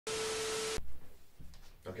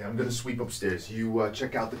Okay, I'm gonna sweep upstairs. You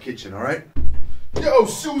check out the kitchen, all right? Yo,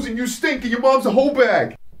 Susan, you stink and your mom's a whole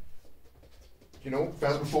bag. You know,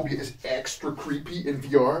 Phasmophobia is extra creepy in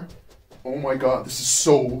VR. Oh my god, this is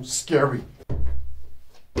so scary.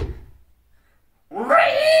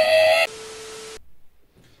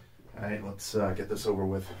 Alright, let's get this over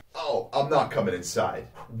with. Oh, I'm not coming inside.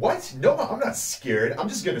 What? No, I'm not scared. I'm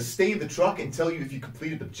just gonna stay in the truck and tell you if you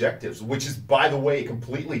completed objectives, which is, by the way, a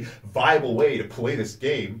completely viable way to play this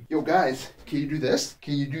game. Yo, guys, can you do this?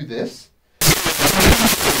 Can you do this?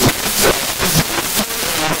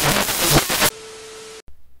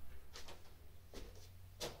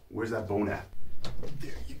 Where's that bone at?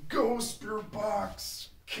 There you go, spirit box,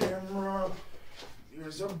 camera.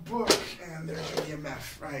 Here's a book, and there's an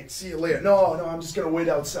EMF. Right, see you later. No, I'm just gonna wait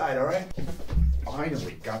outside, all right?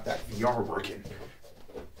 Finally got that VR working.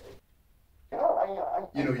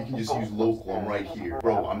 You know, you can just use local. I'm right here.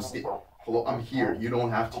 Bro, hello, I'm here. You don't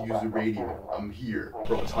have to use the radio. I'm here.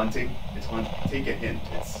 Bro, it's hunting. It's hunting. Take a hint.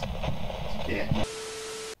 You can't.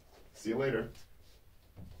 See you later.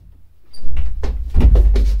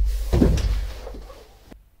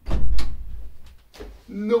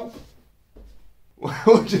 Nope.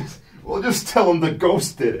 We'll just tell him the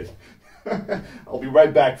ghost did it. I'll be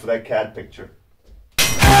right back for that cat picture.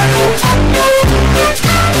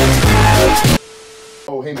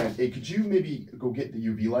 Oh, hey man, hey, could you maybe go get the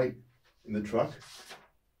UV light in the truck?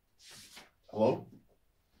 Hello?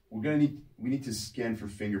 We need to scan for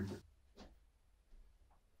fingerprint.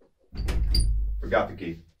 Forgot the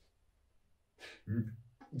key.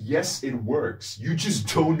 Yes, it works. You just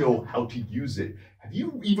don't know how to use it. Have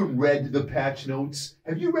you even read the patch notes?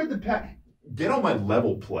 Have you read the patch? Get on my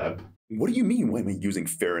level, pleb. What do you mean, why am I using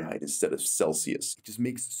Fahrenheit instead of Celsius? It just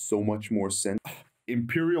makes so much more sense.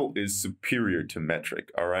 Imperial is superior to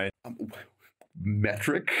metric, all right?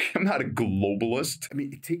 Metric? I'm not a globalist. I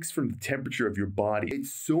mean, it takes from the temperature of your body.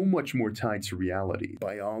 It's so much more tied to reality.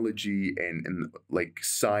 Biology and like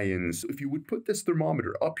science. If you would put this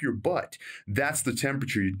thermometer up your butt, that's the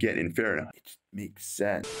temperature you'd get in Fahrenheit. It makes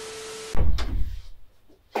sense.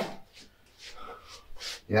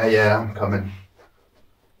 Yeah, I'm coming.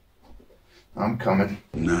 I'm coming.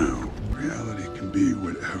 Now, reality can be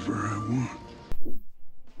whatever I want.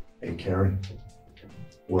 Hey, Karen.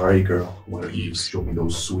 Where are you, girl? Why don't you show me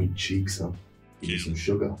those sweet cheeks, huh? Give me some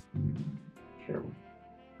sugar. Karen.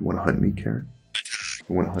 You wanna hunt me, Karen?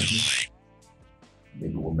 You wanna hunt me?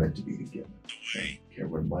 Maybe we're meant to be together.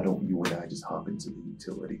 Karen, why don't you and I just hop into the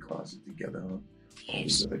utility closet together, huh? All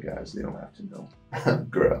these other guys, they don't have to know.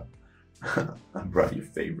 Girl. I'm probably your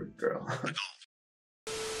favorite girl. I'm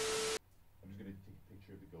just gonna take a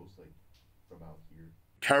picture of the ghost, like, from out here.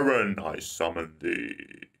 Karen, I summon thee.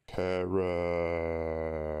 Karen.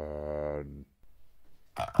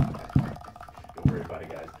 Don't worry about it,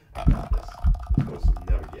 guys. I got this. The ghost will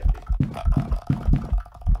never get me.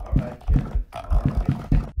 Alright, Karen. Alright.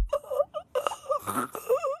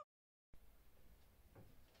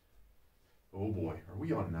 Oh boy, are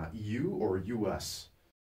we on EU or US?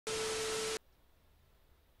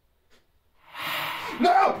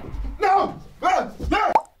 No! No! No!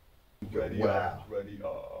 Ready, wow. Ready,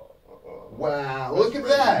 wow, look at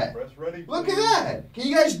that! Press ready, look at that! Can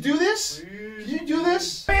you guys do this? Please. Can you do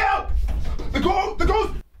this? Hey out! The ghost! The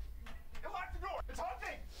ghost! It locked the door! It's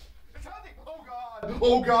hunting! It's hunting! Oh god!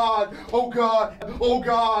 Oh god! Oh god! Oh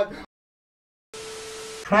god!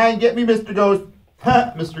 Try and get me, Mr. Ghost!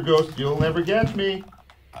 Ha! Mr. Ghost, you'll never catch me!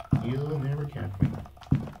 You'll never catch me.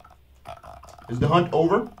 Is the hunt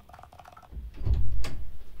over?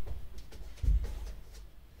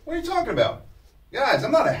 What are you talking about? Guys,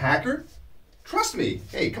 I'm not a hacker. Trust me.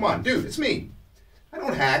 Hey, come on, dude, it's me. I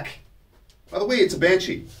don't hack. By the way, it's a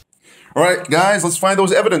banshee. All right, guys, let's find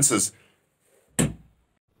those evidences.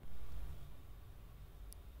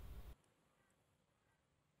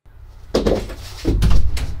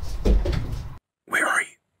 Where are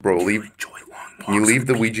you? Bro, leave. Can you leave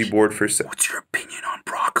the Ouija board for a sec? What's your opinion on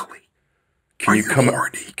broccoli? Can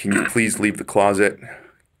you please leave the closet?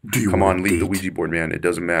 Come on, leave the Ouija board, man. It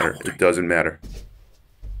doesn't matter. It doesn't matter.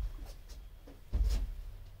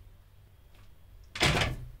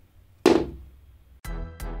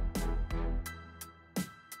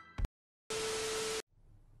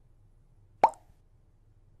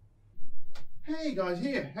 Hey guys,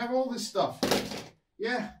 here, have all this stuff.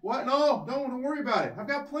 Yeah, what? No, don't worry about it. I've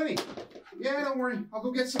got plenty. Yeah, don't worry. I'll go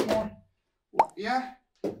get some more. Yeah?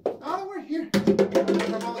 No, don't worry. Here.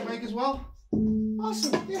 Have all the make as well.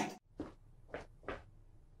 Awesome, yeah.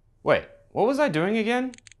 Wait, what was I doing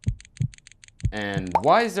again? And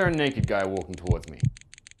why is there a naked guy walking towards me?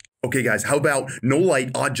 Okay, guys, how about no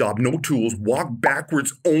light, odd job, no tools, walk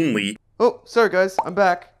backwards only. Oh, sorry guys, I'm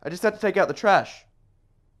back. I just had to take out the trash.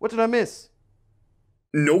 What did I miss?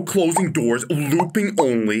 No closing doors, looping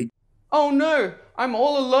only. Oh no, I'm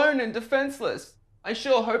all alone and defenseless. I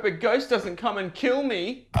sure hope a ghost doesn't come and kill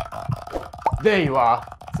me. There you are.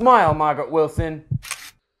 Smile, Margaret Wilson.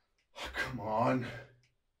 Come on.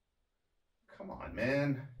 Come on,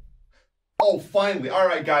 man. Oh, finally. All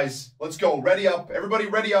right, guys. Let's go. Ready up. Everybody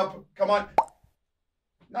ready up. Come on.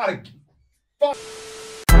 Not a... Fuck.